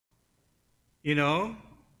You know,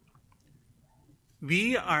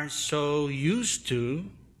 we are so used to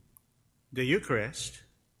the Eucharist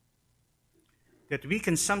that we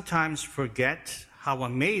can sometimes forget how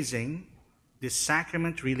amazing this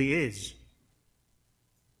sacrament really is.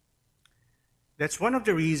 That's one of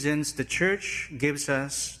the reasons the Church gives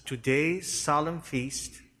us today's solemn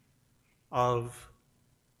feast of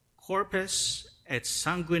Corpus et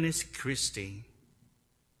Sanguinis Christi,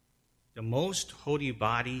 the most holy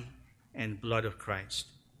body and blood of Christ.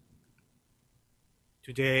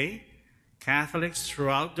 Today, Catholics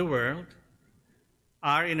throughout the world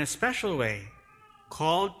are in a special way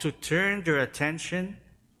called to turn their attention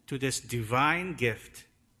to this divine gift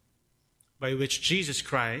by which Jesus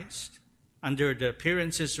Christ, under the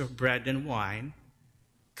appearances of bread and wine,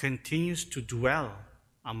 continues to dwell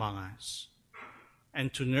among us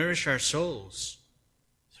and to nourish our souls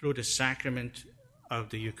through the sacrament of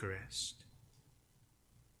the Eucharist.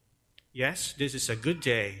 Yes, this is a good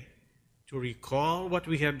day to recall what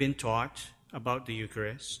we have been taught about the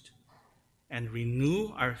Eucharist and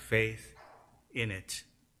renew our faith in it.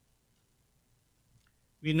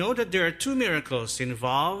 We know that there are two miracles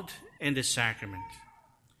involved in the sacrament.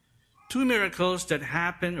 Two miracles that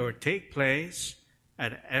happen or take place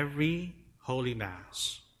at every Holy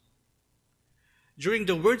Mass. During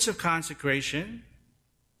the words of consecration,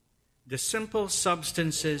 the simple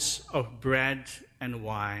substances of bread and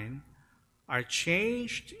wine are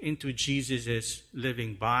changed into Jesus'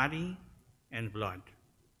 living body and blood.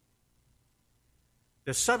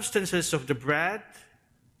 The substances of the bread,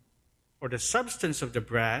 or the substance of the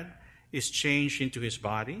bread, is changed into his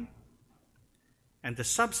body, and the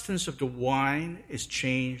substance of the wine is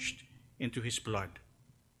changed into his blood.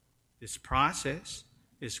 This process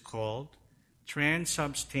is called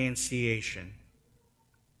transubstantiation.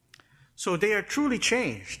 So they are truly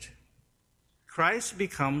changed. Christ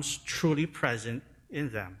becomes truly present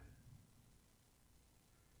in them.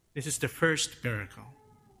 This is the first miracle.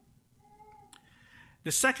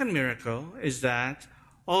 The second miracle is that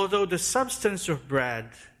although the substance of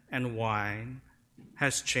bread and wine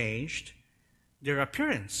has changed, their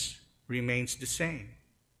appearance remains the same.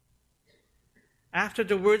 After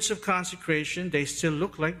the words of consecration, they still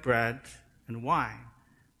look like bread and wine,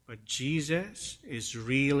 but Jesus is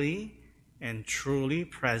really and truly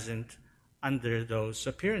present under those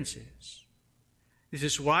appearances. This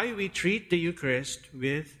is why we treat the Eucharist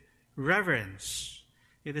with reverence.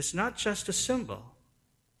 It is not just a symbol.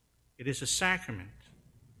 It is a sacrament,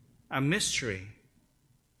 a mystery,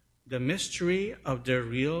 the mystery of the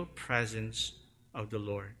real presence of the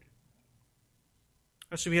Lord.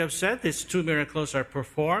 As we have said, these two miracles are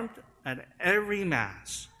performed at every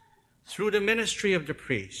Mass through the ministry of the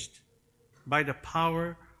priest by the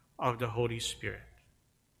power of the Holy Spirit.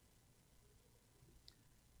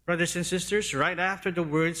 Brothers and sisters, right after the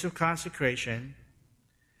words of consecration,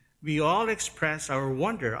 we all express our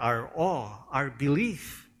wonder, our awe, our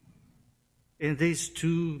belief in these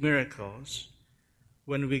two miracles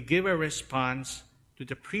when we give a response to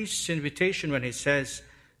the priest's invitation when he says,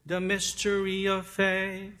 "The mystery of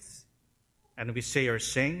faith." And we say or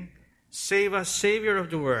sing, "Save us, Savior of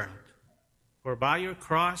the world, for by your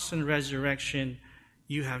cross and resurrection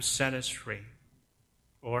you have set us free."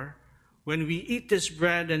 Or, when we eat this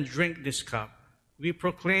bread and drink this cup, we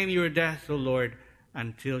proclaim your death, O Lord,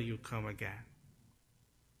 until you come again.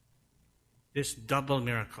 This double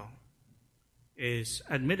miracle is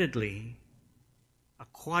admittedly a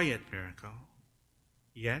quiet miracle,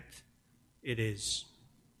 yet it is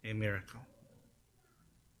a miracle.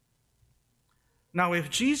 Now,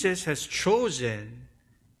 if Jesus has chosen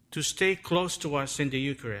to stay close to us in the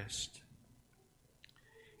Eucharist,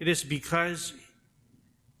 it is because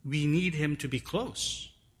we need him to be close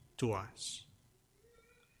to us.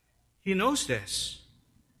 He knows this,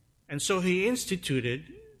 and so he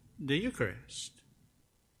instituted the Eucharist.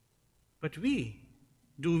 But do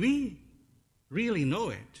we really know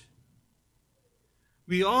it?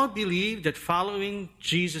 We all believe that following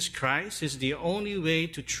Jesus Christ is the only way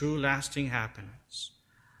to true lasting happiness.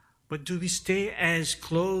 But do we stay as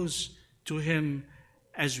close to him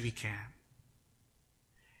as we can?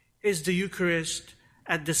 Is the Eucharist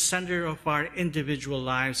at the center of our individual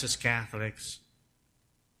lives as Catholics,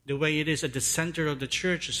 the way it is at the center of the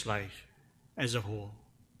Church's life as a whole?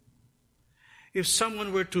 If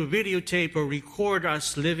someone were to videotape or record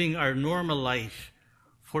us living our normal life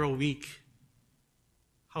for a week,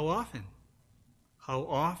 how often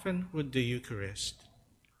would the Eucharist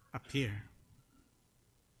appear?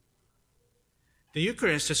 The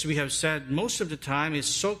Eucharist, as we have said, most of the time is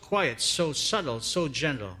so quiet, so subtle, so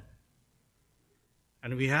gentle.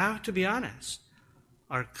 And we have to be honest,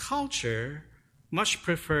 our culture much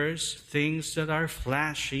prefers things that are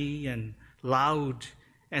flashy and loud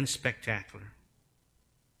and spectacular.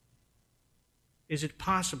 Is it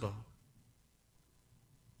possible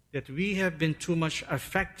that we have been too much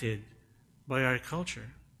affected by our culture?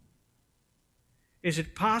 Is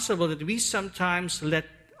it possible that we sometimes let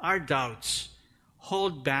our doubts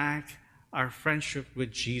hold back our friendship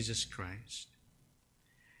with Jesus Christ?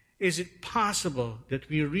 Is it possible that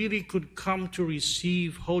we really could come to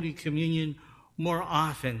receive Holy Communion more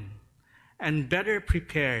often and better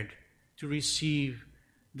prepared to receive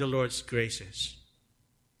the Lord's graces?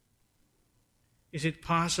 Is it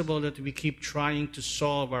possible that we keep trying to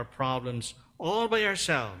solve our problems all by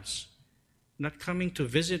ourselves, not coming to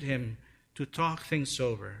visit Him to talk things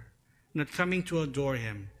over, not coming to adore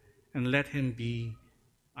Him and let Him be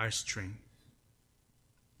our strength?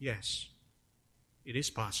 Yes, it is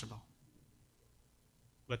possible.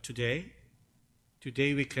 But today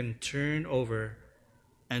we can turn over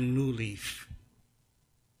a new leaf.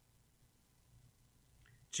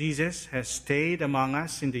 Jesus has stayed among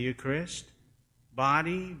us in the Eucharist,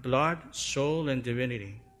 body, blood, soul, and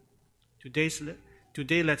divinity.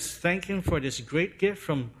 Today, let's thank Him for this great gift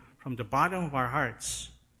from the bottom of our hearts.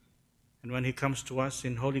 And when He comes to us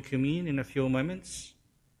in Holy Communion in a few moments,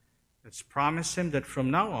 let's promise Him that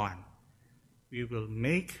from now on, we will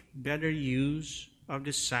make better use of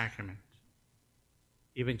this sacrament,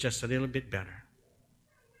 even just a little bit better.